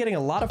 we've been getting a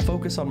lot of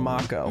focus on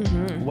Mako.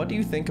 What do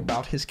you think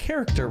about his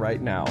character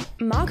right now?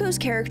 Mako's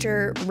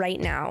character right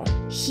now,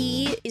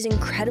 he is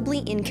incredibly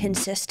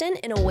inconsistent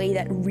in a way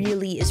that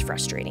really is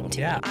frustrating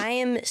to me. I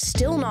am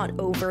still not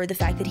over the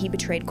fact that he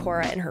betrayed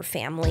Korra and her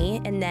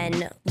family, and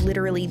then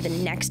literally the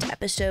next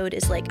episode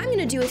is like, I'm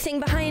gonna do a thing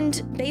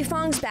behind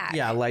Beifong's back.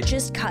 Yeah, like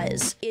just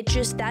cuz.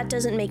 That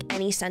doesn't make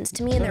any sense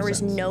to me, and there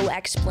was no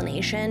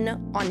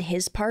explanation on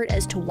his part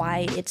as to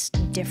why it's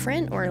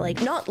different, or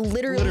like not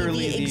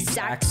literally the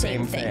exact same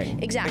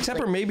thing. Exactly. Except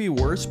for maybe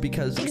worse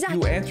because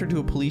you answer to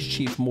a police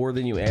chief more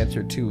than you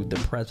answer to the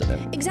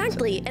president.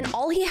 Exactly. And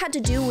all he had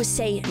to do was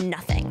say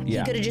nothing.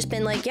 Yeah. He could have just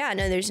been like, yeah,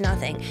 no, there's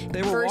nothing.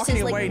 They were Versus,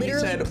 walking like, away and he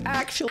literally, said,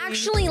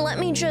 actually, let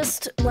me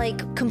just like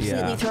completely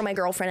Yeah. throw my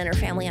girlfriend and her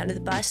family under the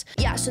bus.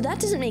 Yeah, so that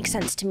doesn't make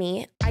sense to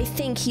me. I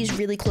think he's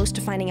really close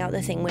to finding out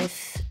the thing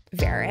with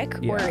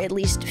Varrick, or at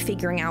least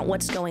figuring out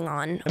what's going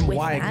on and with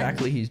why that.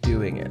 exactly he's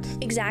doing it.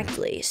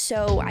 Exactly.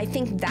 So I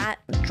think that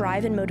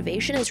drive and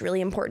motivation is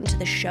really important to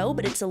the show,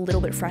 but it's a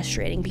little bit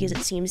frustrating because it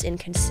seems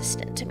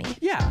inconsistent to me.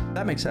 Yeah,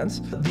 that makes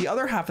sense. The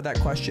other half of that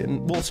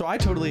question, well, so I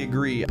totally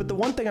agree. But the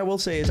one thing I will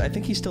say is I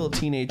think he's still a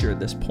teenager at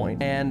this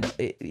point, and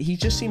he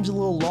just seems a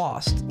little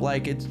lost.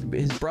 Like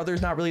his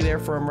brother's not really there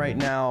for him right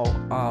now.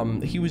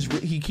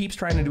 He keeps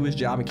trying to do his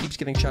job and keeps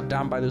getting shut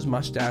down by those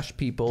mustache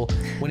people.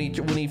 When he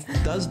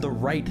does the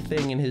right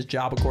thing in his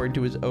job according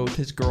to his oath,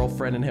 his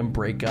girlfriend and him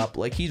break up.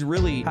 Like he's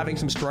really having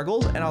some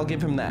struggles, and I'll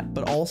give him that.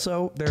 But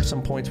also there's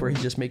some points where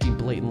he's just making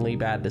blatantly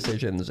bad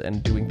decisions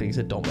and doing things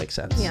that don't make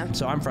sense. Yeah.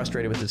 So I'm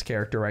frustrated with his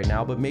character right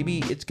now, but maybe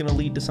it's gonna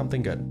lead to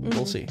something good.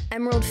 We'll see.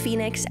 Emerald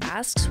Phoenix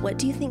asks, what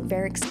do you think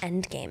Varrick's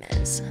endgame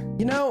is?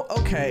 You know,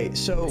 okay,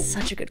 so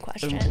such a good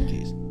question.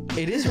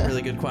 It is a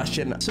really good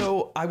question.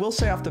 So I will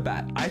say off the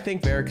bat, I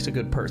think Varrick's a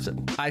good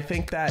person. I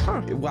think that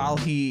while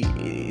he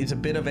is a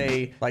bit of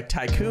a like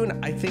tycoon,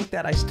 I think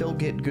that I still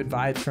get good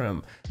vibes from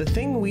him. The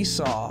thing we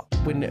saw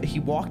when he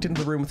walked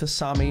into the room with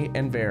Asami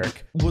and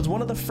Varrick was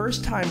one of the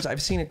first times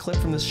I've seen a clip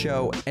from this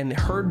show and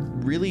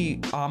heard really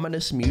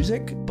ominous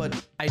music,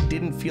 but I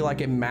didn't feel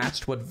like it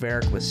matched what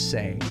Varrick was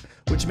saying,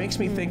 which makes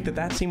me think that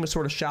that scene was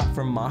sort of shot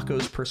from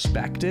Mako's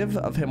perspective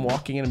of him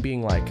walking in and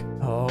being like,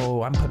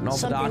 oh, I'm putting all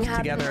the dots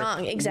together.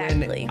 Wrong. Exactly.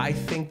 When I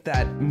think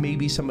that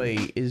maybe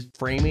somebody is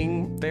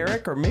framing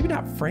Varrick, or maybe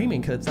not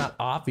framing because it's not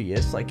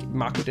obvious. Like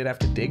Mako did have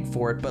to dig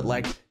for it, but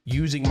like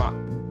using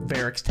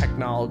Varrick's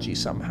technology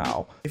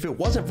somehow. If it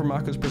wasn't from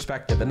Mako's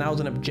perspective and that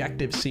was an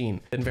objective scene,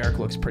 then Varrick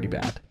looks pretty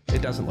bad.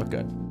 It doesn't look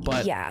good.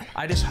 But yeah,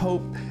 I just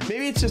hope,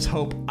 maybe it's just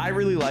hope. I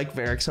really like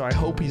Varrick, so I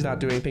hope he's not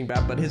doing anything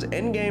bad. But his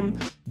endgame,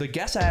 the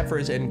guess I have for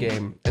his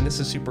endgame, and this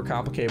is super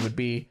complicated, would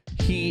be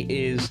he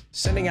is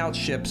sending out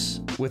ships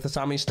with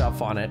Asami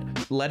stuff on it,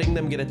 letting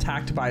them get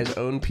attacked by his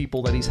own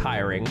people that he's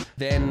hiring,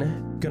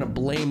 then gonna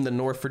blame the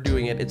North for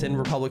doing it. It's in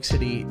Republic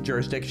City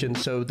jurisdiction,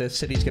 so the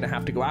city's gonna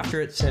have to go after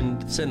it,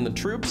 send the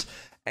troops.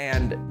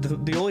 And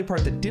the only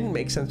part that didn't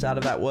make sense out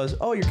of that was,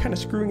 oh, you're kind of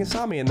screwing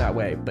Asami in that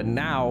way. But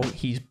now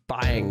he's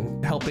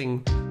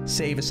helping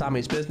save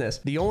Asami's business.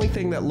 The only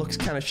thing that looks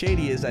kind of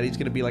shady is that he's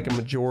going to be like a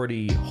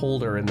majority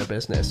holder in the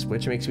business,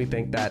 which makes me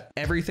think that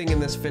everything in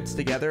this fits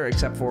together,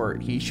 except for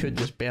he should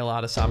just bail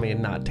out Asami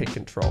and not take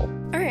control.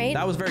 All right.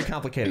 That was very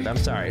complicated. I'm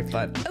sorry,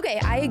 but. Okay,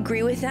 I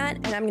agree with that,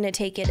 and I'm going to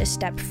take it a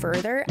step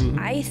further.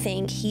 I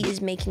think he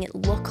is making it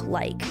look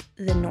like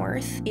the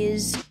North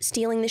is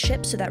stealing the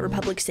ship so that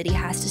Republic City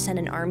has to send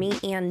an army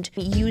and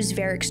use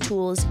Varrick's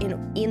tools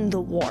in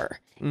the war.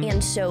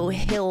 And so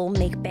he'll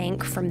make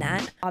bank from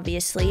that,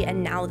 obviously.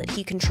 And now that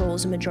he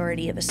controls a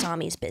majority of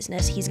Asami's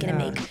business, he's going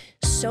to make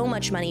so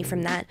much money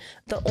from that.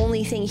 The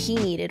only thing he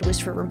needed was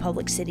for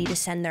Republic City to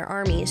send their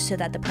armies so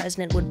that the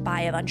president would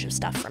buy a bunch of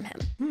stuff from him.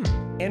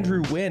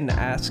 Andrew Wynn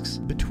asks,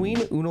 between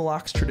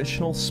Unalaq's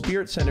traditional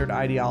spirit-centered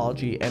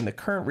ideology and the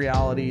current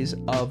realities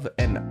of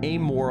an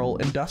amoral,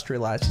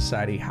 industrialized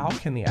society, how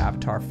can the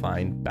Avatar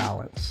find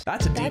balance?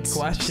 That's a deep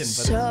question.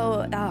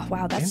 But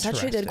wow, that's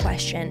such a good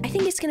question. I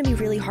think it's going to be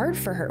really hard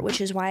for her,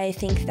 which is why I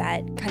think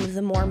that kind of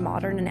the more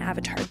modern an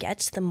Avatar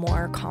gets, the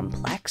more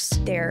complex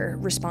their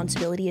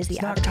responsibility as the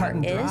Avatar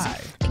is.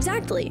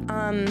 Exactly.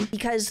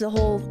 Because the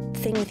whole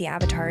thing with the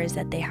Avatar is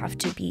that they have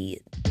to be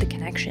the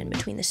connection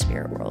between the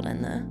spirit world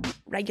and the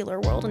regular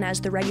world, and as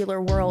the regular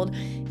world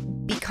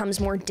becomes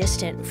more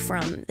distant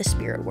from the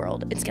spirit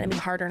world, it's going to be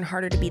harder and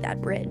harder to be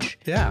that bridge.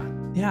 Yeah,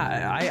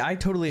 I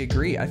totally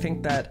agree. I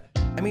think that,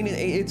 I mean,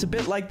 it's a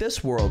bit like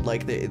this world,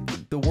 like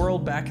the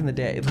world back in the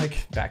day,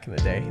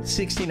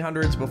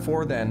 1600s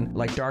before then,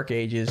 like Dark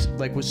Ages,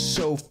 like was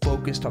so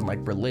focused on like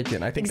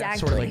religion. I think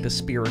that's sort of like the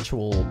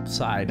spiritual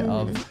side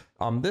of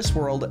this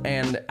world.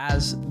 And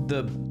as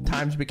the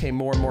times became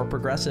more and more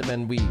progressive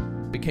and we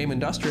became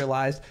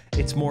industrialized,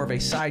 it's more of a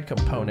side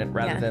component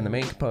rather than the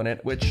main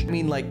component, which, I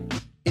mean, like,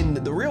 in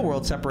the real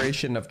world,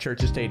 separation of church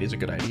and state is a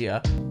good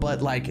idea,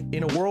 but like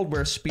in a world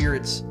where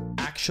spirits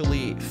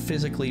actually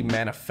physically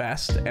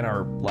manifest and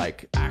are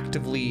like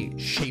actively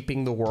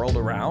shaping the world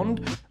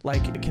around,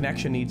 like the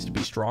connection needs to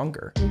be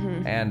stronger.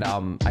 And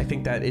I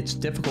think that it's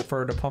difficult for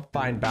her to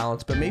find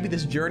balance, but maybe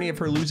this journey of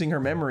her losing her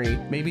memory,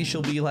 maybe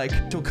she'll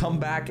come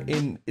back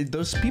in.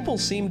 Those people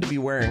seem to be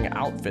wearing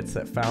outfits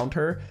that found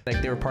her,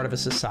 like they were part of a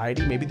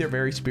society. Maybe they're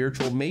very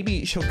spiritual.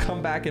 Maybe she'll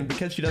come back, and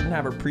because she doesn't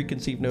have her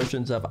preconceived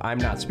notions of I'm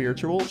not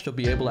spiritual, she'll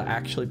be able to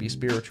actually be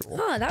spiritual.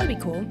 Oh, that would be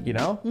cool. You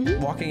know,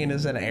 walking in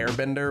as an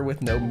airbender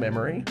with no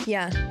memory.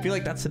 Yeah. I feel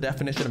like that's the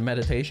definition of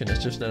meditation.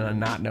 It's just to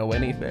not know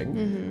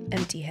anything.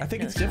 Empty head. I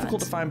think it's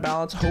difficult to find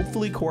balance.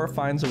 Hopefully Korra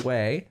finds a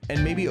way,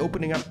 and maybe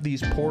opening up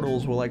these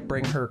portals will like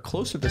bring her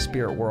closer to the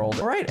spirit world.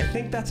 All right, I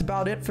think that's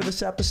about it for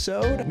this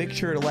episode. Make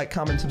sure to like,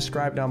 comment,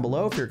 subscribe down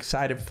below if you're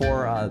excited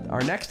for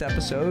our next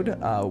episode,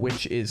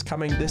 which is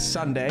coming this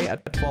Sunday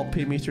at 12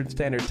 p.m. Eastern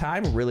Standard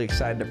Time. We're really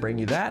excited to bring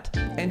you that.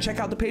 And check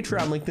out the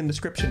Patreon linked in the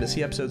description to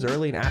see episodes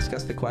early and ask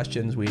us the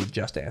questions we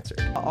just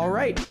answered. All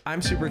right,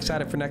 I'm super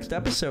excited for next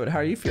episode. How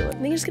are you feeling? I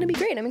think it's gonna be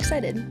great. I'm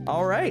excited.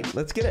 All right,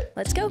 let's get it.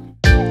 Let's go.